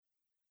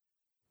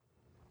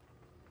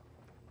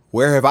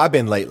Where have I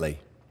been lately?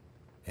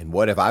 And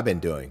what have I been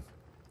doing?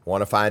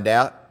 Want to find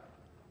out?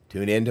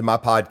 Tune in to my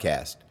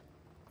podcast.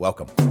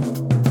 Welcome.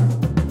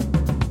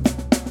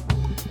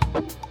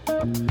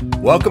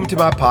 Welcome to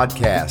my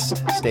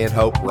podcast,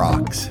 Stanhope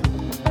Rocks,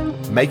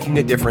 making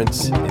a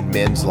difference in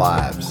men's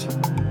lives.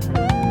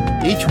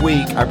 Each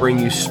week, I bring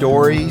you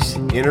stories,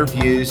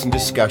 interviews, and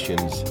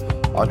discussions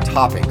on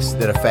topics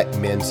that affect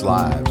men's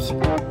lives.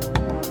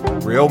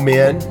 Real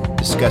men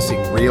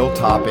discussing real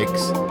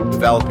topics,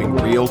 developing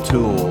real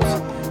tools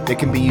that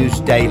can be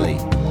used daily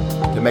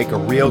to make a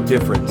real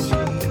difference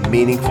and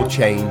meaningful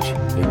change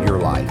in your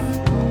life.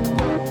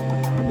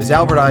 As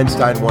Albert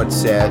Einstein once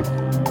said,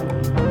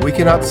 we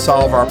cannot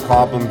solve our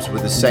problems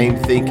with the same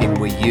thinking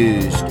we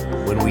used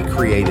when we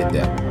created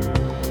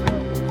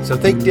them. So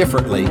think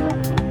differently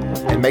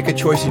and make a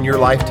choice in your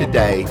life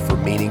today for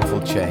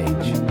meaningful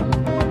change.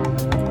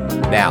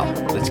 Now,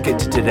 let's get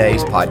to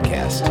today's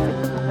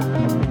podcast.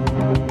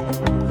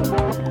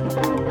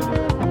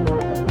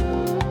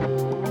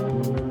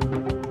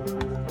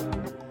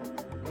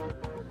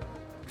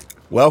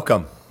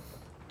 Welcome.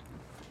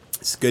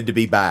 It's good to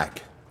be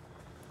back.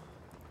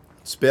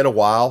 It's been a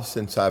while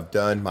since I've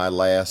done my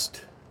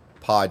last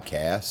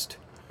podcast.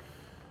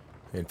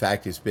 In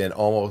fact, it's been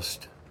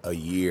almost a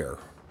year.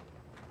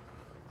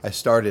 I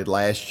started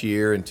last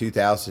year in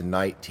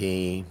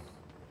 2019,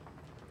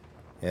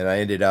 and I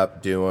ended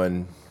up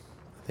doing,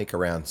 I think,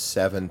 around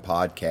 7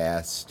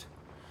 podcasts.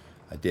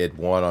 I did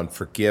one on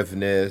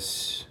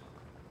forgiveness,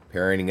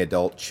 parenting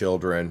adult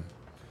children.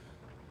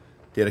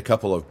 Did a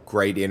couple of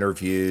great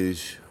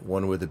interviews,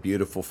 one with a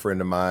beautiful friend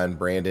of mine,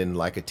 Brandon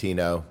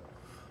Lacatino,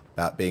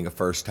 about being a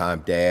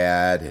first-time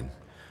dad, and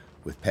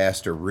with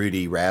Pastor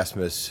Rudy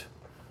Rasmus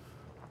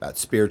about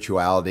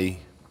spirituality,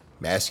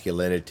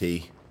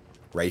 masculinity,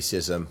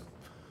 racism,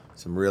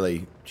 some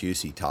really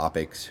juicy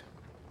topics.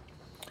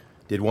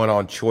 Did one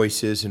on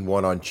choices and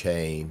one on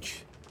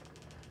change.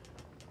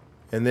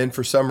 And then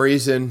for some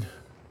reason,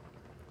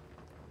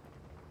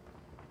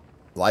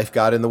 life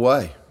got in the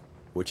way,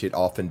 which it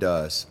often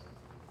does.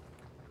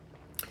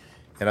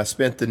 And I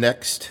spent the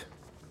next,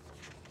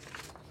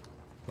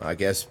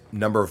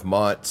 number of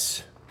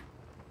months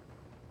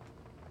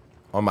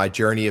on my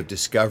journey of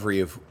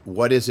discovery of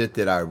what is it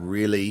that I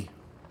really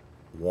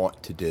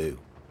want to do.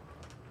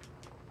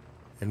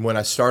 And when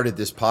I started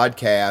this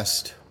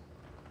podcast,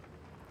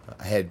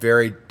 I had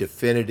very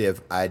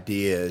definitive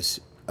ideas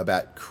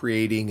about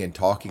creating and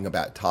talking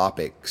about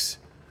topics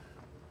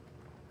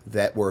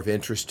that were of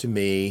interest to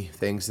me,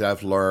 things that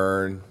I've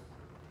learned,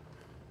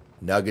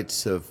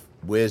 nuggets of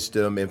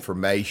wisdom,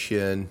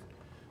 information,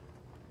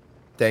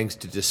 things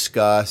to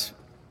discuss,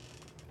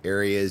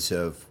 areas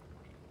of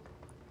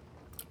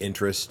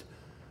interest.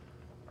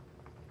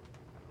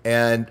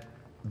 And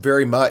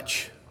very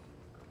much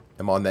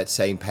I'm on that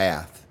same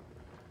path.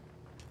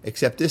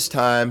 Except this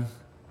time,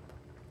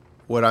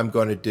 what I'm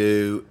going to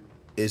do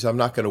is I'm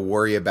not going to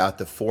worry about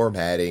the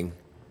formatting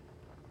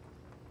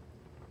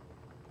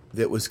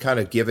that was kind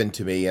of given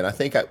to me. And I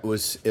think it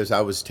was, as I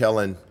was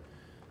telling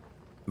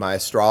my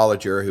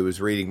astrologer who was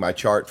reading my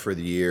chart for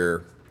the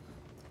year,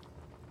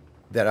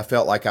 that I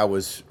felt like I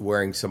was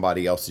wearing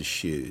somebody else's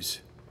shoes.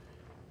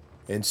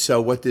 And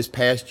so what this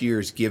past year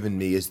has given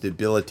me is the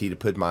ability to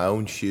put my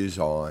own shoes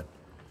on.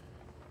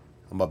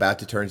 I'm about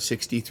to turn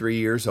 63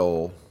 years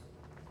old.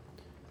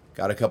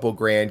 Got a couple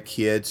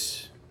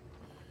grandkids.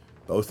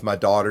 Both my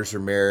daughters are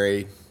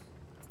married.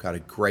 I've got a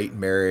great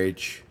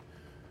marriage.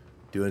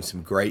 Doing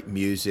some great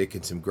music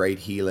and some great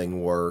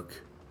healing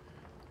work.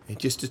 And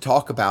just to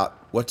talk about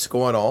what's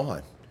going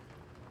on.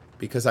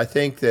 Because I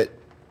think that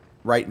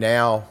right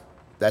now,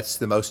 that's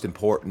the most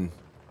important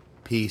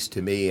piece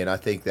to me. And I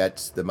think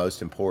that's the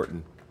most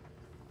important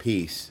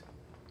piece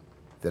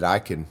that I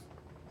can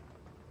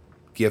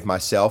give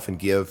myself and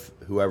give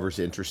whoever's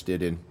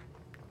interested in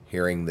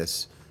hearing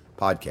this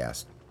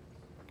podcast.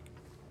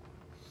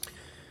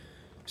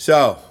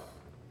 So,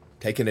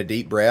 taking a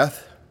deep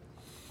breath.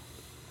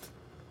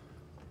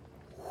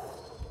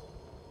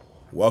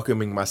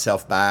 Welcoming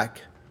myself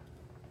back.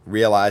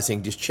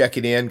 Realizing, just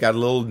checking in, got a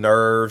little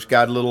nerves,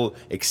 got a little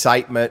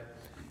excitement.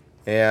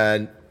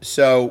 And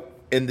so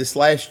in this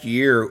last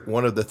year,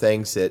 one of the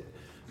things that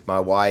my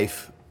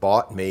wife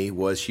bought me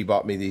was she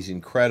bought me these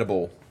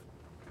incredible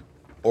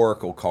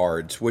oracle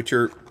cards, which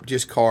are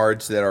just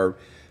cards that are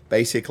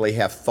basically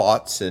have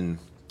thoughts and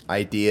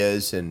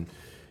ideas and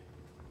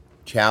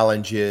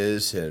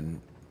challenges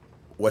and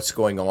what's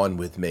going on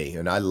with me.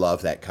 And I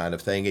love that kind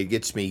of thing. It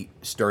gets me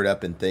stirred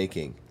up in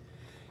thinking.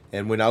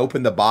 And when I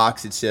open the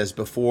box, it says,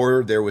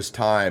 before there was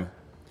time,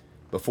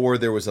 before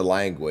there was a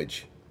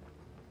language,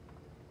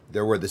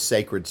 there were the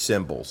sacred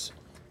symbols.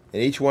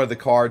 And each one of the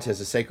cards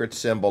has a sacred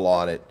symbol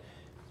on it.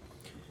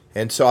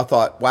 And so I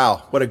thought,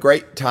 wow, what a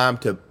great time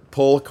to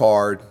pull a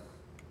card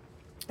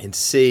and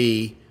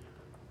see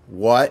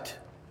what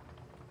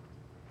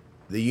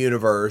the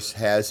universe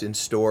has in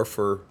store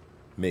for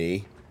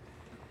me.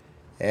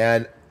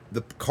 And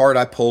the card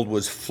I pulled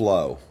was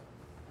flow.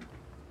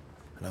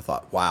 And I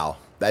thought, wow,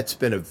 that's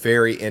been a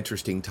very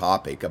interesting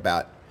topic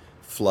about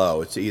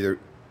flow. It's either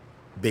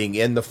being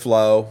in the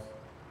flow,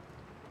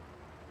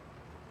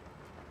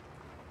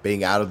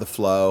 being out of the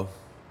flow.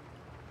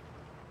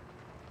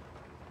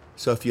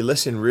 So if you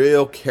listen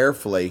real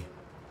carefully,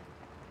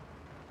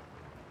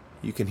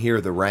 you can hear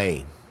the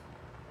rain.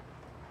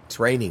 It's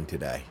raining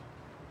today.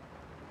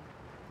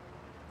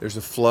 There's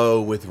a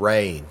flow with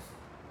rain,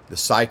 the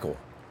cycle.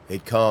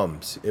 It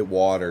comes, it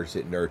waters,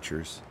 it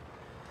nurtures.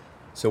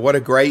 So what a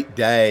great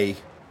day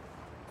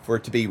for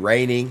it to be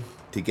raining,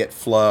 to get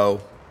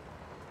flow.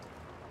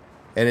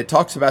 And it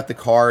talks about the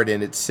card,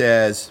 and it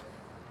says,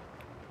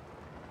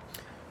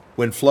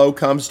 when flow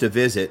comes to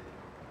visit,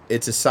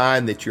 it's a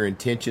sign that your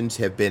intentions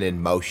have been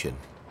in motion.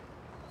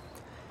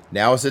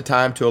 Now is the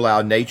time to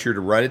allow nature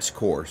to run its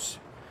course,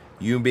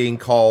 you being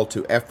called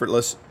to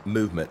effortless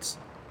movements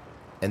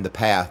and the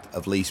path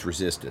of least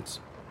resistance.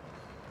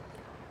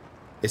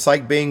 It's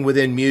like being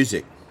within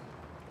music,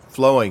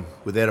 flowing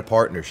within a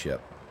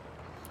partnership.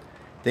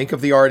 Think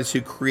of the artist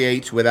who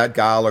creates without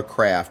guile or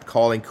craft,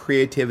 calling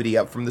creativity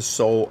up from the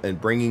soul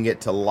and bringing it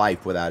to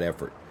life without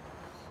effort.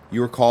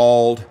 You are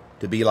called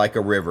to be like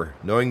a river,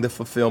 knowing the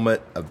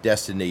fulfillment of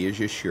destiny is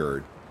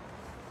assured.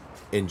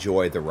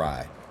 Enjoy the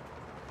ride.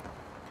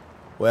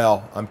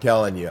 Well, I'm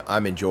telling you,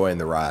 I'm enjoying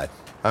the ride.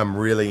 I'm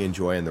really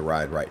enjoying the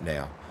ride right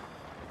now.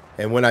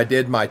 And when I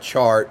did my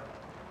chart,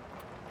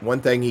 one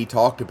thing he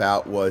talked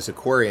about was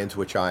Aquarians,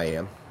 which I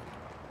am,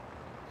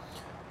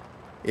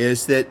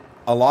 is that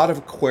a lot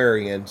of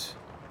Aquarians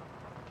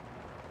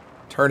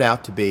turn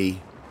out to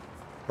be,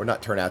 or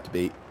not turn out to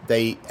be,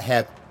 they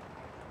have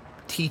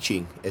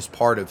teaching as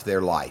part of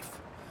their life.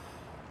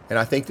 And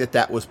I think that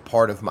that was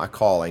part of my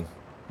calling,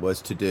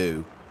 was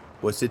to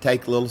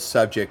take little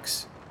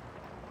subjects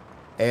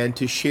and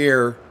to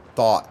share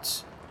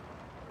thoughts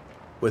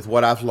with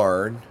what I've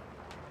learned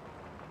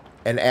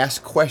and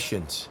ask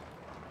questions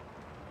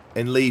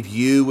and leave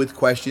you with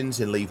questions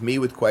and leave me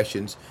with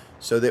questions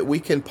so that we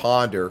can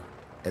ponder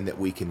and that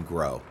we can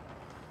grow.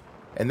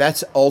 And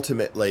that's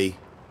ultimately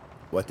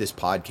what this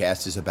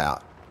podcast is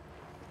about.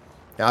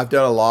 Now, I've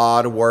done a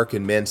lot of work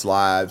in men's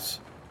lives,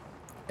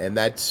 and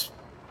that's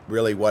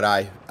really what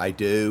I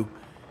do.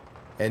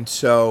 And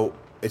so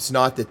it's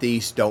not that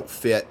these don't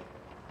fit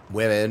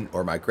women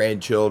or my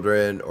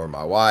grandchildren or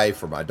my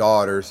wife or my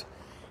daughters.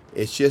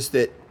 It's just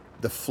that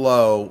the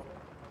flow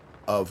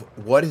of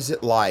what is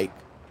it like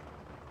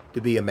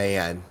to be a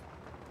man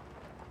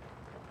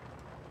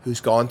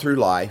who's gone through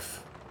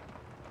life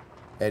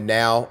and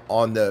now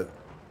on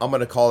I'm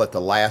going to call it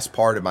the last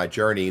part of my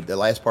journey. The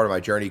last part of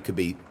my journey could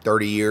be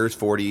 30 years,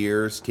 40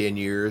 years, 10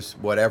 years,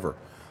 whatever.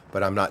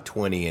 But I'm not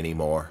 20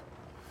 anymore.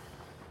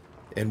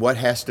 And what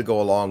has to go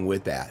along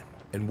with that?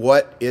 And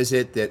what is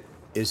it that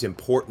is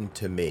important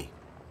to me?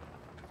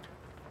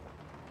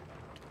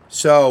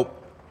 So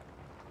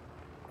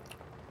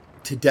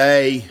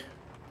today,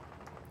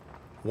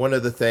 one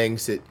of the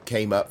things that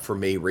came up for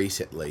me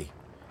recently,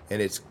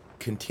 and it's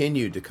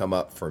continued to come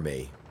up for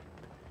me,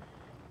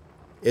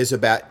 is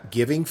about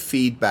giving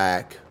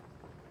feedback,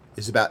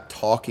 is about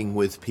talking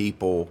with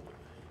people,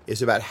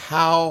 is about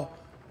how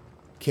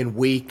can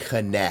we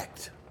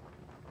connect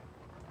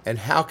and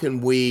how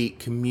can we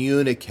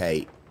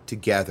communicate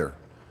together.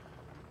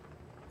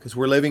 Because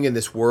we're living in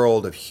this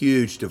world of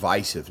huge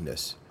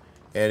divisiveness,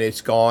 and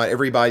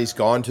everybody's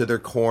gone to their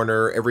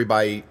corner,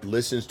 everybody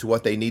listens to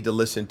what they need to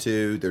listen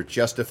to, they're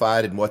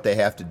justified in what they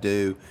have to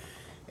do,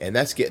 and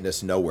that's getting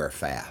us nowhere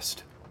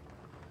fast.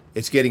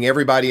 It's getting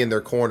everybody in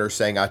their corner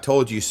saying, I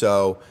told you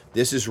so,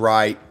 this is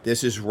right,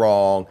 this is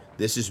wrong,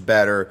 this is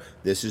better,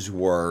 this is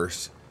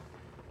worse.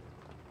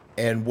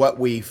 And what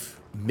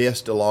we've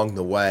missed along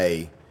the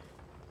way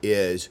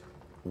is,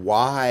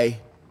 why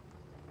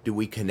do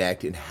we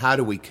connect and how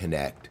do we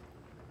connect?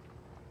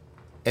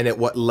 And at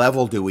what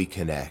level do we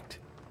connect?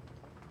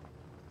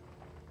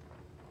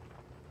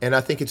 And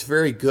I think it's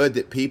very good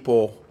that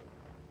people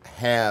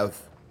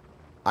have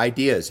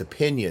ideas,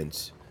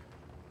 opinions.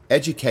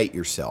 Educate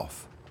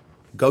yourself.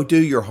 Go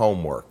do your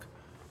homework.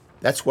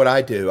 That's what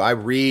I do. I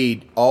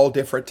read all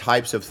different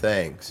types of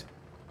things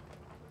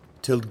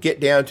to get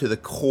down to the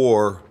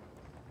core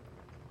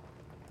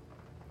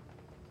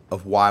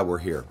of why we're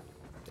here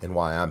and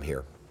why I'm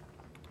here.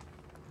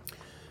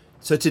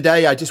 So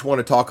today I just want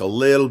to talk a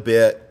little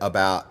bit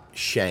about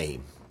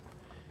shame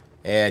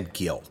and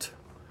guilt,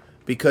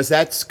 because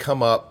that's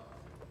come up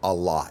a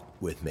lot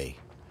with me.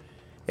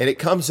 And it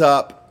comes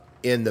up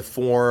in the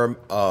form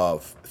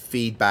of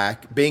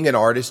feedback. Being an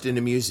artist and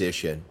a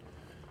musician,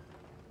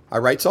 I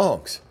write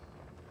songs.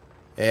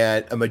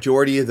 And a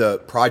majority of the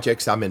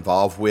projects I'm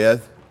involved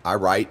with, I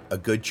write a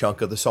good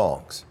chunk of the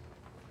songs.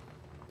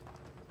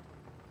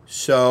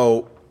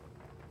 So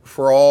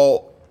for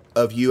all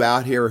of you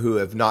out here who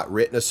have not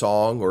written a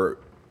song or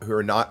who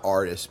are not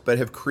artists but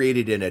have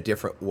created in a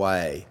different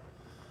way,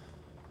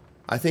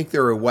 I think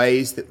there are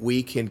ways that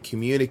we can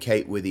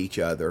communicate with each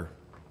other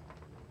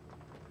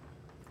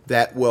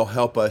that will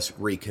help us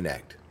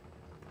reconnect.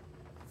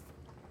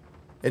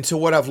 And so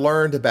what I've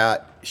learned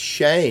about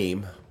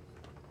shame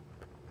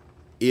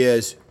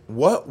is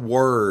what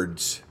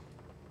words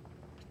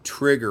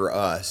trigger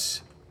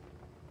us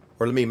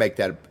or let me make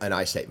that an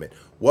I statement.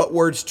 What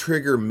words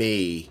trigger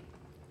me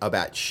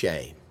about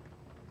shame?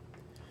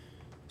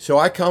 So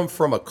I come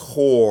from a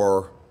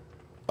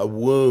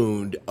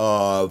wound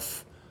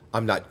of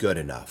I'm not good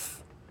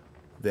enough,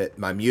 that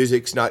my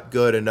music's not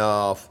good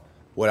enough,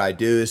 what I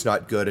do is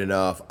not good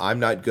enough, I'm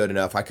not good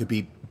enough, I could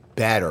be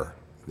better.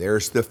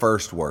 There's the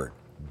first word,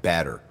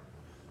 better.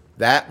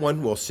 That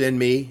one will send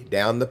me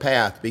down the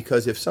path,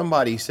 because if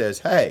somebody says,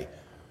 hey,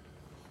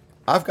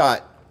 I've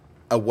got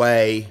a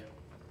way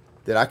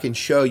that I can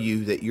show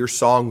you that your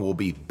song will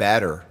be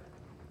better,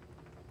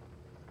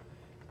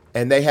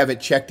 and they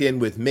haven't checked in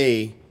with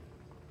me,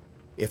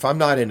 if I'm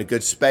not in a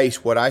good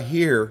space, what I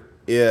hear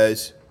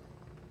is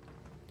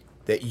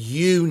that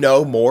you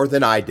know more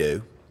than I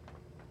do,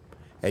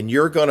 and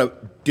you're going to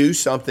do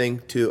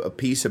something to a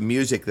piece of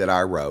music that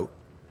I wrote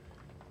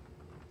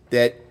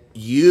that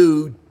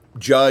you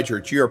judge, or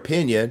it's your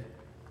opinion,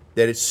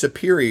 that it's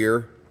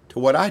superior to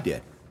what I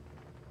did.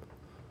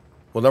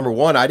 Well, number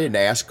one, I didn't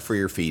ask for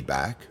your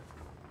feedback.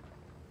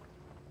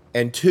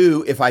 And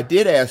two, if I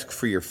did ask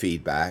for your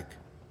feedback,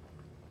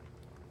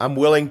 I'm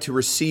willing to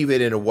receive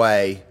it in a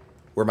way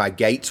where my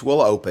gates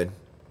will open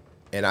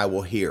and I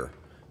will hear.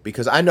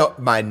 Because I know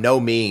by no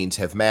means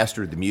have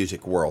mastered the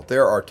music world.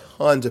 There are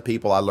tons of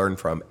people I learn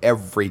from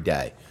every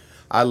day.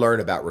 I learn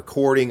about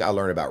recording, I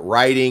learn about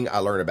writing, I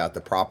learn about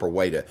the proper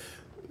way to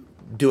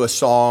do a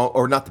song,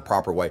 or not the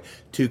proper way,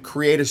 to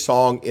create a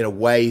song in a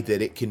way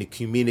that it can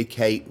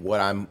communicate what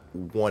I'm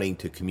wanting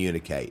to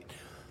communicate.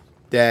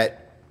 That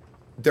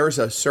there's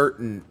a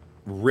certain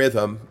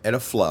rhythm and a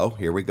flow,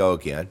 here we go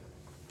again,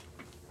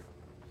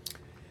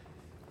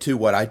 to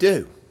what I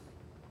do.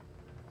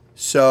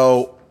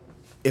 So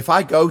if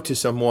I go to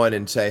someone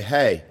and say,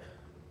 hey,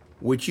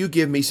 would you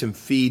give me some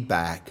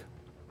feedback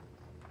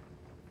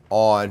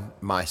on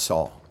my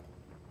song?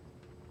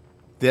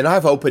 Then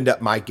I've opened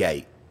up my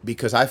gate,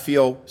 because I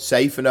feel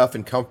safe enough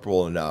and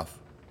comfortable enough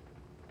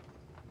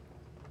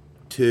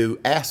to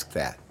ask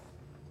that.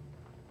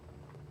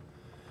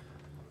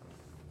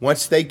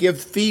 Once they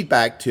give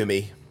feedback to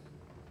me,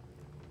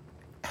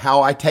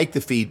 how I take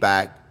the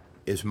feedback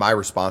is my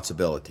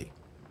responsibility.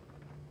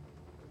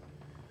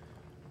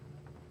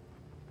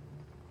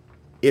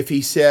 If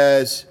he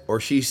says or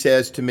she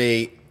says to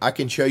me, I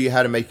can show you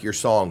how to make your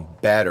song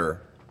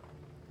better,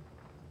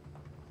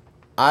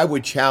 I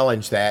would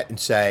challenge that and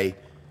say,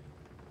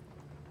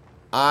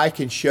 I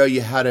can show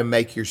you how to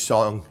make your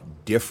song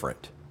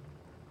different.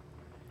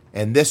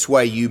 And this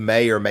way you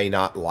may or may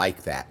not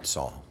like that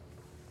song.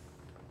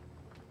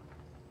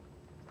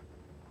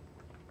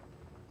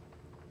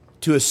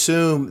 To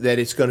assume that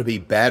it's going to be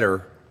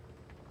better,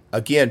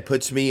 again,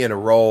 puts me in a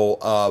role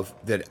of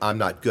that I'm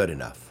not good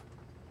enough.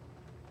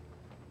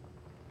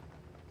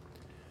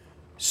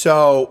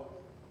 So,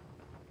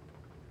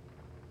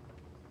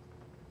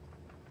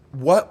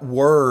 what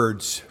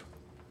words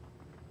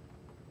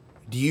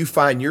do you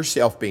find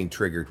yourself being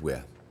triggered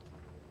with?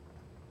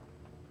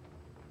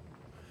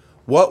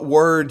 What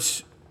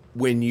words,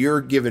 when you're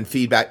given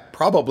feedback,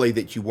 probably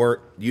that you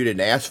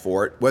didn't ask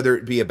for it, whether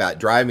it be about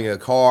driving a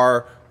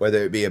car,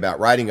 whether it be about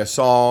writing a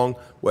song,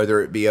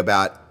 whether it be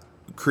about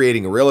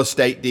creating a real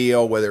estate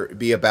deal, whether it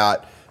be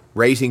about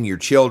raising your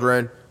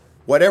children,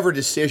 whatever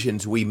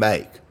decisions we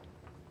make,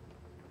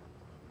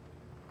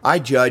 I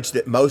judge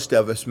that most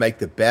of us make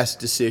the best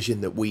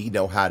decision that we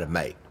know how to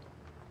make.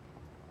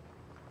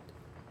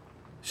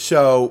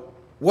 So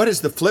what is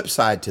the flip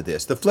side to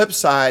this? The flip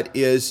side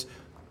is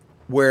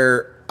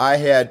where I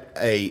had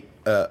a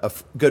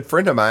good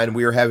friend of mine,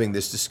 we were having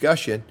this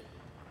discussion,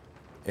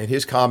 and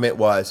his comment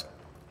was,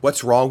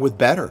 what's wrong with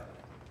better?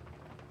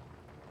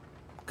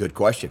 Good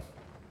question.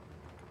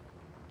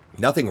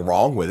 Nothing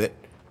wrong with it.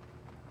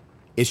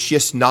 It's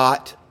just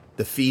not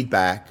the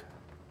feedback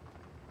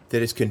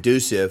that is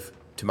conducive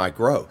to my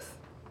growth.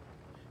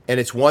 And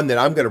it's one that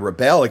I'm going to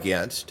rebel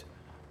against,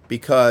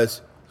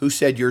 because who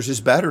said yours is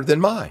better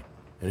than mine?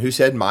 And who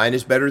said mine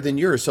is better than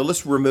yours? So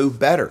let's remove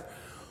better.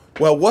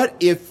 Well, what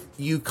if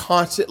you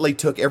constantly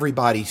took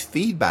everybody's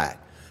feedback?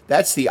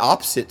 That's the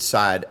opposite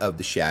side of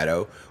the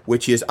shadow,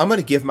 which is I'm going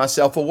to give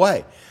myself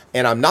away.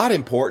 And I'm not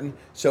important.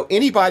 So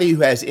anybody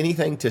who has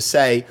anything to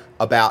say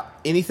about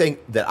anything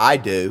that I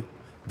do,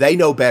 they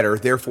know better.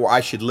 Therefore,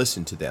 I should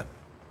listen to them.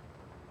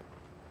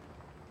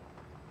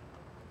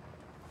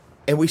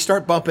 And we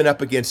start bumping up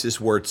against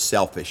this word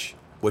selfish,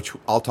 which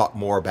I'll talk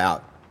more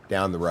about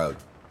down the road.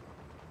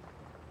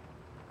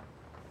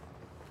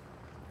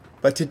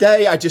 But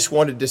today I just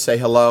wanted to say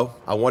hello.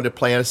 I wanted to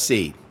plant a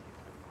seed.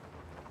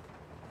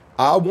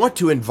 I want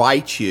to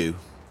invite you.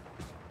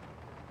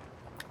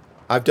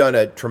 I've done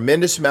a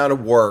tremendous amount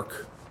of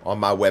work on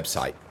my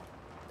website,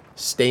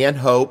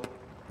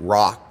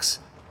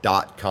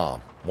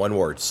 stanhoperocks.com. One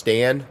word,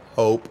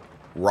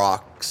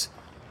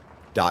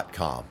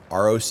 stanhoperocks.com,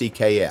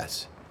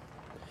 ROCKS.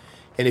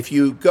 And if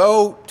you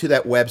go to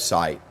that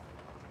website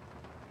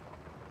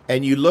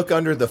and you look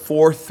under the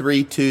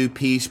 432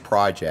 Peace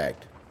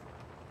Project,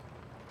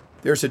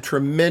 there's a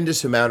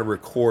tremendous amount of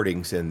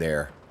recordings in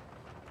there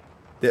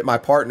that my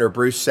partner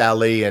Bruce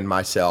Sally and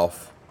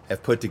myself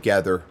have put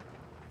together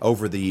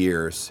over the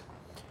years,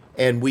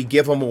 and we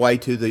give them away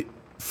to the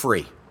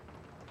free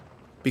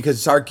because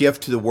it's our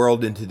gift to the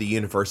world and to the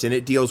universe, and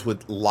it deals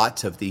with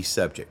lots of these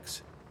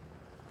subjects.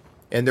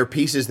 And they're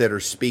pieces that are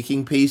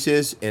speaking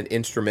pieces and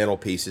instrumental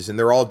pieces, and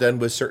they're all done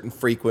with certain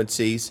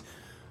frequencies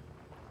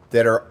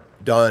that are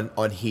done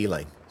on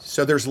healing.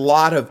 So there's a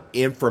lot of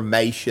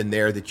information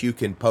there that you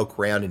can poke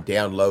around and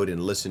download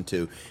and listen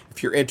to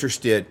if you're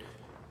interested.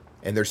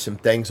 And there's some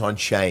things on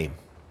shame.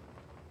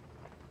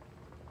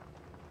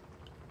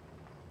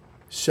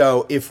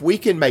 So if we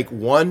can make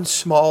one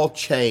small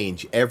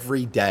change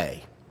every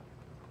day,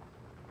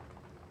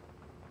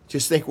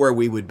 just think where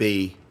we would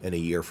be in a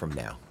year from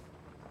now.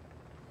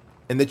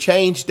 And the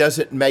change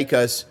doesn't make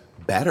us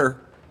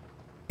better.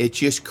 It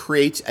just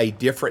creates a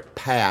different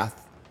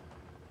path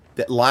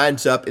that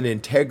lines up in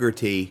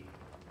integrity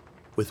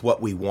with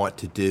what we want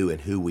to do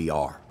and who we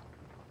are.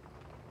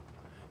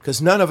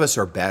 Because none of us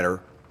are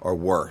better or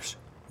worse.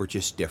 We're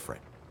just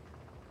different.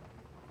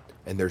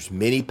 And there's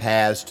many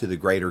paths to the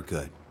greater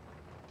good.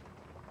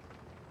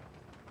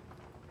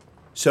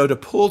 So to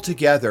pull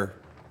together,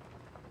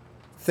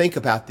 think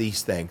about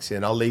these things,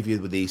 and I'll leave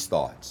you with these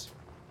thoughts.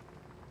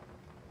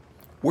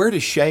 Where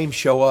does shame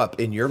show up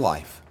in your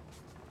life?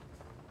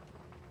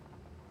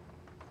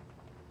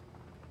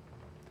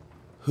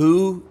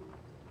 Who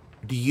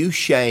do you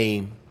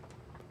shame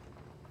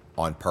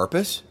on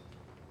purpose?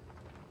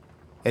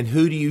 And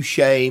who do you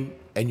shame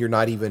and you're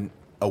not even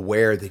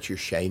aware that you're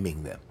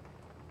shaming them?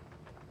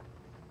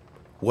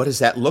 What does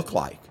that look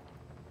like?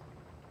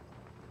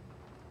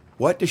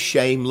 What does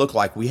shame look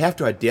like? We have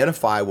to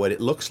identify what it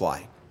looks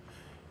like.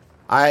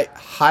 I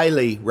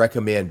highly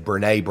recommend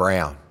Brené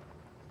Brown.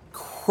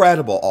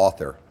 Incredible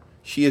author.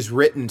 She has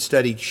written and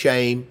studied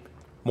shame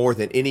more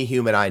than any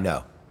human I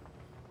know.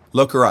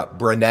 Look her up,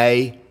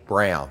 Brené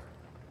Brown.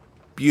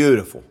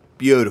 Beautiful,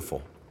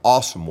 beautiful,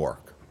 awesome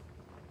work.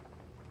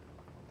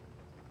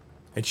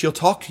 And she'll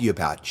talk to you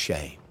about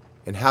shame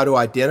and how to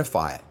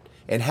identify it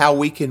and how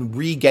we can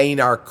regain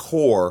our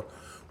core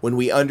when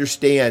we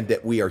understand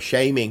that we are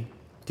shaming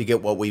to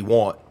get what we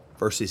want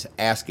versus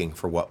asking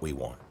for what we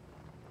want.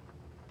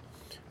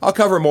 I'll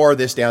cover more of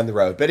this down the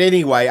road. But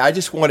anyway, I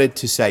just wanted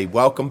to say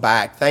welcome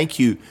back. Thank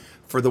you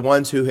for the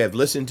ones who have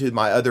listened to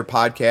my other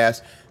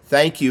podcasts.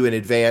 Thank you in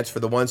advance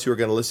for the ones who are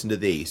going to listen to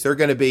these. They're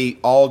going to be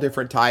all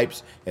different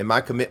types, and my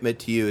commitment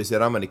to you is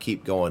that I'm going to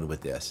keep going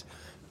with this.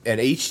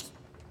 And each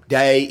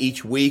day,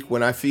 each week,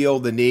 when I feel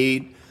the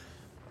need,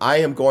 I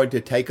am going to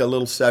take a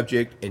little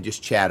subject and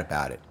just chat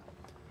about it.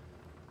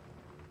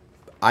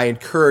 I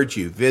encourage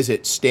you,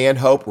 visit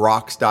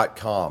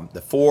StanhopeRocks.com,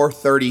 the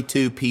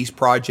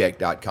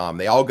 432peaceproject.com.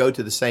 They all go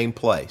to the same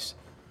place.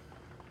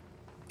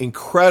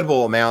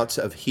 Incredible amounts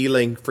of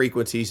healing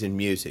frequencies and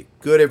music.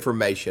 Good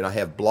information. I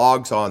have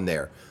blogs on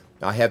there.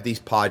 I have these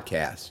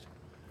podcasts.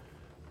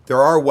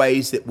 There are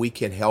ways that we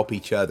can help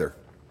each other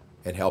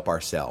and help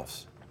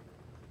ourselves.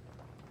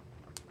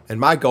 And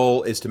my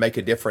goal is to make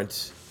a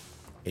difference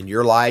in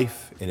your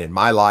life and in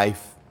my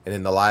life and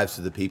in the lives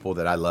of the people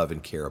that I love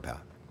and care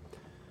about.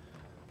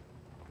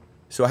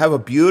 So have a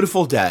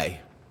beautiful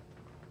day.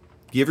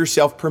 Give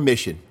yourself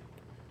permission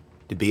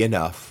to be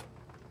enough.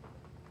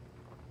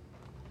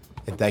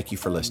 And thank you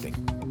for listening.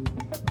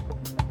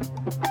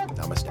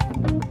 Namaste.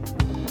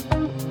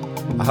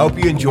 I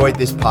hope you enjoyed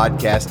this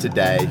podcast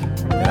today,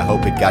 and I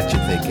hope it got you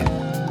thinking.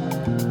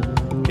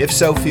 If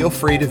so, feel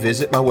free to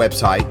visit my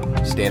website,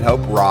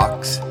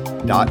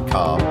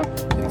 StanhopeRocks.com,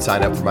 and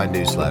sign up for my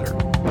newsletter.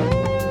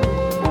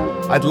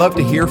 I'd love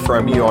to hear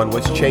from you on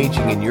what's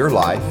changing in your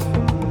life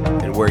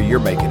and where you're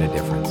making a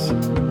difference.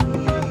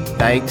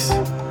 Thanks,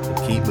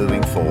 and keep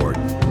moving forward.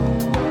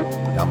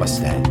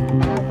 Namaste.